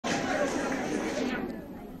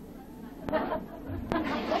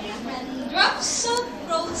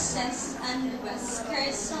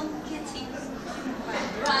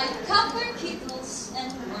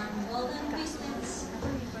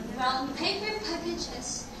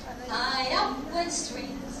packages tied up with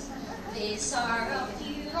strings. These are a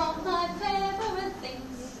few of my favorite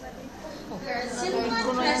things. Girls in white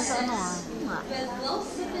dresses with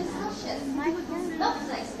low-sipping sashes,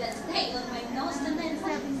 snowflakes that stay on my nose and then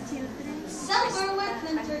silver white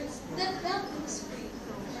planters that velcros free.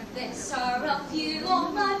 These are a few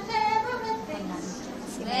of my favorite things.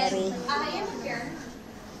 Then I am a girl,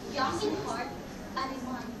 young in heart and in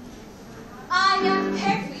mind. I am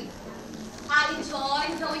carefree. I enjoy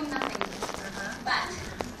doing nothing but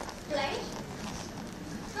play,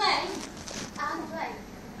 play, and play.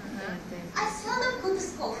 I seldom go to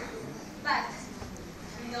school, but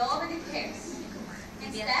nobody cares.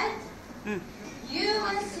 Instead, you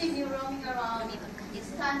will see me roaming around,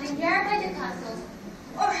 standing there by the castle,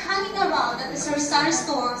 or hanging around at the Sarsara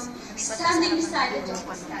store, standing beside the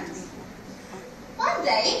door stands. One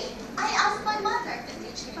day, I asked my mother to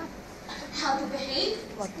teach me how to behave,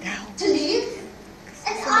 to live,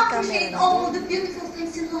 and to appreciate all the beautiful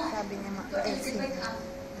things in life. To exit wake up.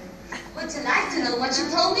 Would you like to know what she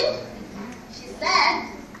told me? She said,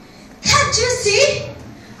 "Can't you see?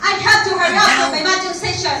 I have to hurry up with my magic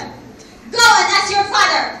session. Go and ask your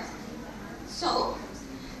father." So,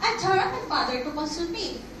 I turned to my father to consult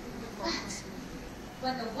me. But,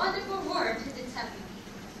 what a wonderful word he did tell me.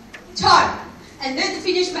 "John, I need to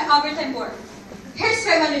finish my overtime work. Here's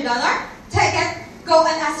 $500. Take it. Go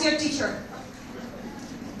and ask your teacher."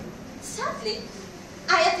 Sadly,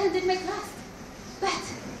 I attended my class, but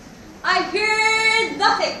I heard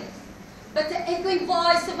nothing but the echoing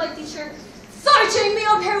voice of my teacher searching me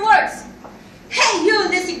of her words. "Hey, you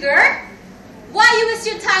lazy girl! Why you waste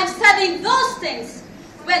your time studying those things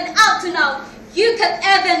when up to now you can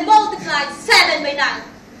even multiply 7 by 9?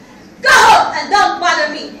 Go home and don't bother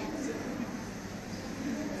me."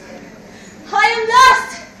 I am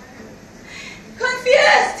lost,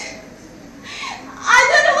 confused. I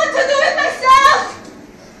don't know what to do with myself.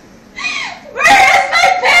 Where is my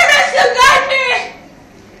parents who guide me?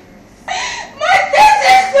 My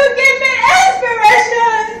teachers who give me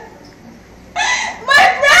inspiration? My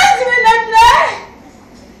friends will not learn.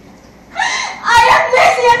 I am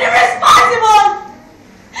lazy and irresponsible.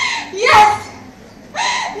 Yes,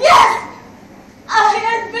 yes, I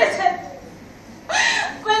admit it.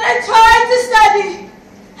 When I tried to study,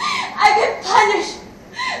 I get punished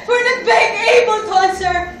for not being able to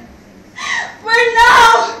answer. For now,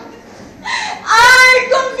 I'm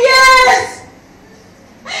confused.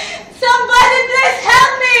 Somebody please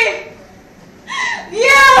help me.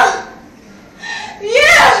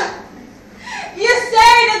 You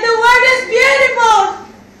say that the world is beautiful.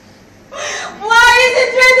 Why is it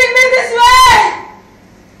treating me this way?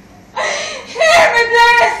 Hear me,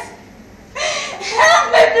 please. Help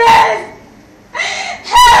me, please.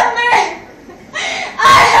 Help me.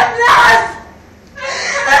 I am lost.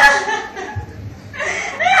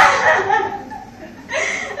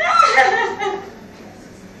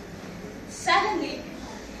 Suddenly,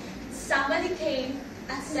 somebody came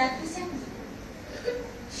and sat beside me.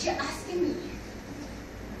 She asked me,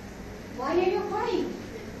 "Why are you crying?"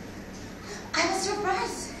 I was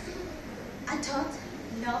surprised. I thought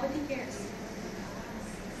nobody cares.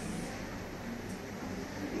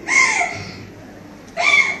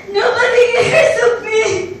 Nobody cares of me.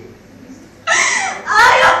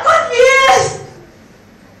 I am confused.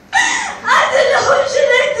 I don't know what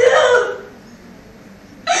should I do.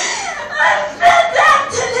 I'm fed up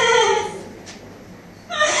to this.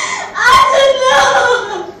 I don't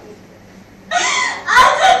know.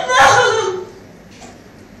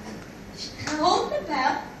 She called me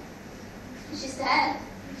back. She said,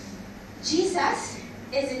 "Jesus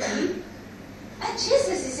is in me, and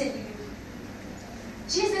Jesus is in you.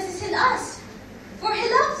 Jesus is in us, for He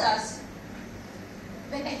loves us."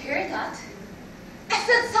 When I heard that, I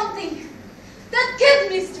felt something that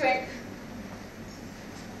gave me strength.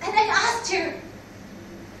 And I asked her,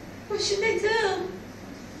 "What should I do?"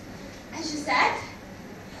 And she said,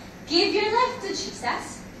 "Give your life to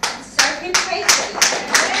Jesus and serve Him faithfully.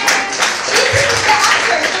 Jesus is the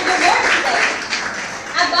answer to the world today.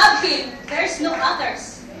 Above Him, there is no others.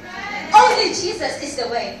 Only Jesus is the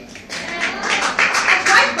way."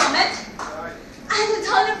 Right from it, I would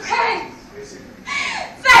only pray,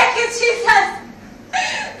 "Thank you, Jesus.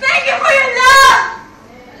 Thank you for your love.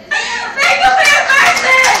 Thank you for your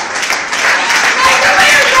mercy. Thank you for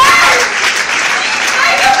your grace.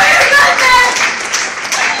 Thank you for your goodness.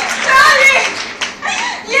 Surely,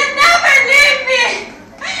 you never leave me,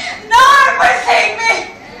 nor forsake me.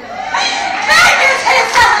 Thank you,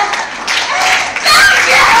 Jesus. Thank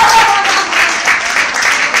you."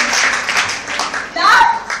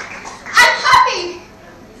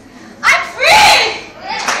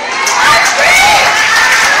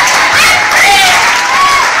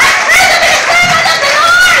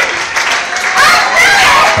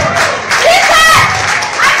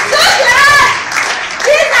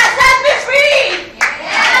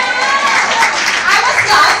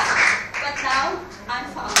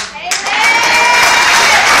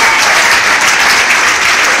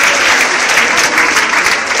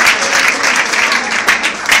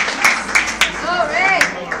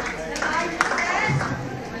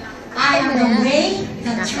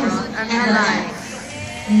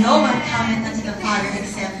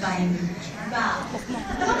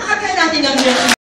 DWF